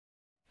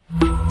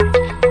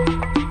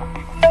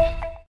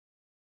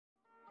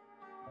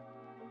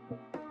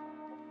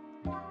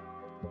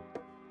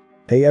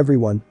Hey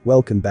everyone,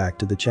 welcome back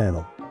to the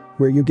channel,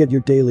 where you get your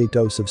daily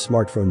dose of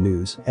smartphone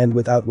news, and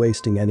without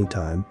wasting any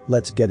time,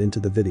 let's get into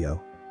the video.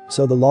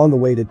 So the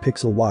long-awaited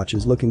Pixel Watch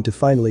is looking to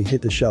finally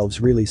hit the shelves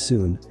really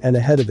soon, and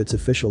ahead of its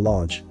official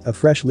launch, a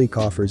fresh leak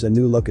offers a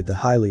new look at the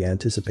highly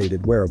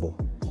anticipated wearable.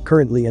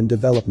 Currently in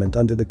development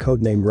under the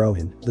codename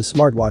Rohan, the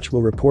smartwatch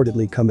will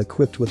reportedly come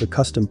equipped with a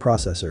custom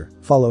processor,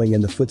 following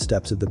in the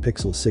footsteps of the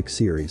Pixel 6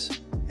 series.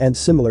 And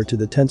similar to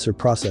the Tensor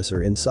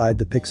processor inside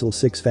the Pixel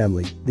 6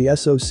 family, the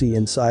SoC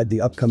inside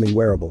the upcoming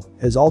wearable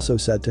is also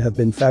said to have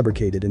been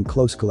fabricated in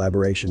close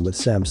collaboration with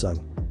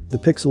Samsung. The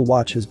Pixel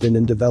Watch has been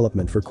in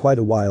development for quite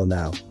a while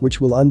now,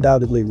 which will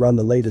undoubtedly run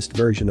the latest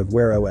version of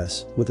Wear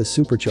OS with a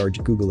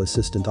supercharged Google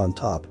Assistant on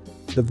top.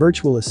 The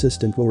virtual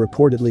assistant will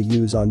reportedly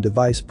use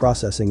on-device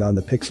processing on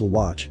the Pixel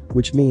Watch,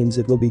 which means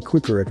it will be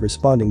quicker at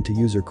responding to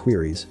user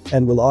queries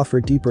and will offer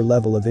deeper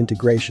level of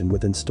integration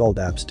with installed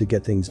apps to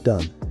get things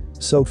done.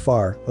 So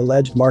far,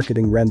 alleged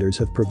marketing renders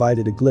have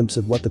provided a glimpse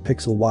of what the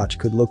Pixel Watch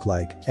could look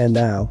like, and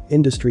now,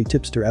 industry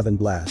tipster Evan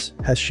Blass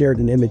has shared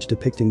an image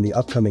depicting the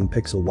upcoming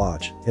Pixel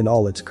Watch in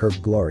all its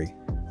curved glory.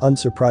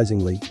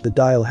 Unsurprisingly, the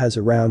dial has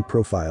a round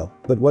profile,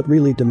 but what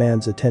really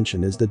demands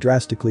attention is the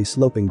drastically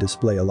sloping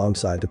display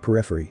alongside the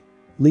periphery.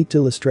 Leaked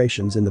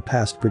illustrations in the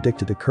past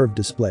predicted a curved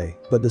display,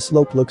 but the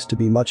slope looks to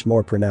be much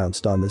more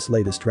pronounced on this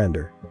latest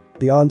render.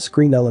 The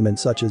on-screen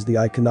elements such as the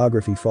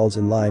iconography falls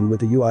in line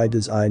with the UI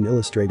design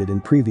illustrated in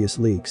previous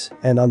leaks,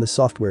 and on the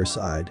software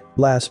side,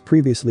 Blass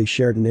previously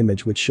shared an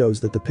image which shows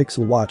that the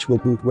Pixel Watch will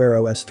boot Wear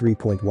OS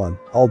 3.1,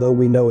 although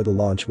we know it'll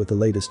launch with the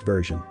latest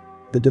version.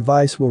 The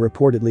device will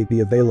reportedly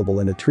be available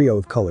in a trio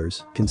of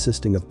colors,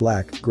 consisting of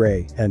black,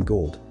 gray, and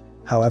gold.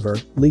 However,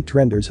 leaked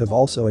renders have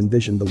also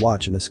envisioned the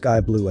watch in a sky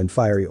blue and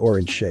fiery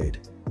orange shade.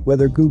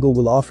 Whether Google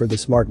will offer the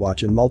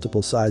smartwatch in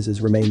multiple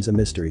sizes remains a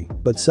mystery,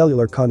 but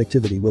cellular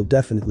connectivity will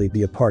definitely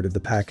be a part of the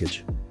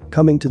package.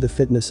 Coming to the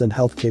fitness and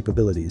health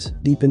capabilities,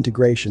 deep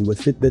integration with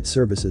Fitbit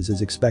services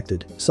is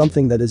expected,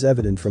 something that is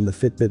evident from the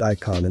Fitbit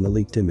icon in the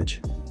leaked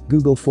image.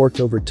 Google forked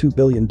over $2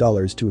 billion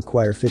to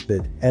acquire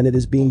Fitbit, and it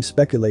is being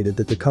speculated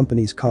that the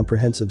company's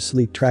comprehensive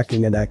sleep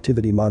tracking and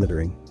activity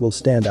monitoring will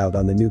stand out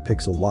on the new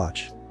Pixel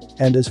Watch.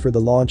 And as for the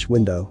launch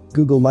window,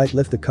 Google might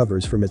lift the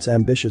covers from its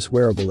ambitious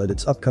wearable at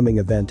its upcoming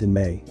event in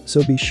May,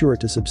 so be sure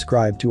to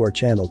subscribe to our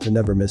channel to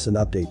never miss an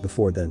update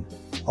before then.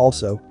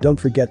 Also, don't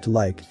forget to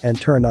like and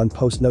turn on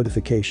post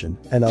notification,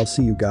 and I'll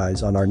see you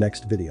guys on our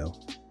next video.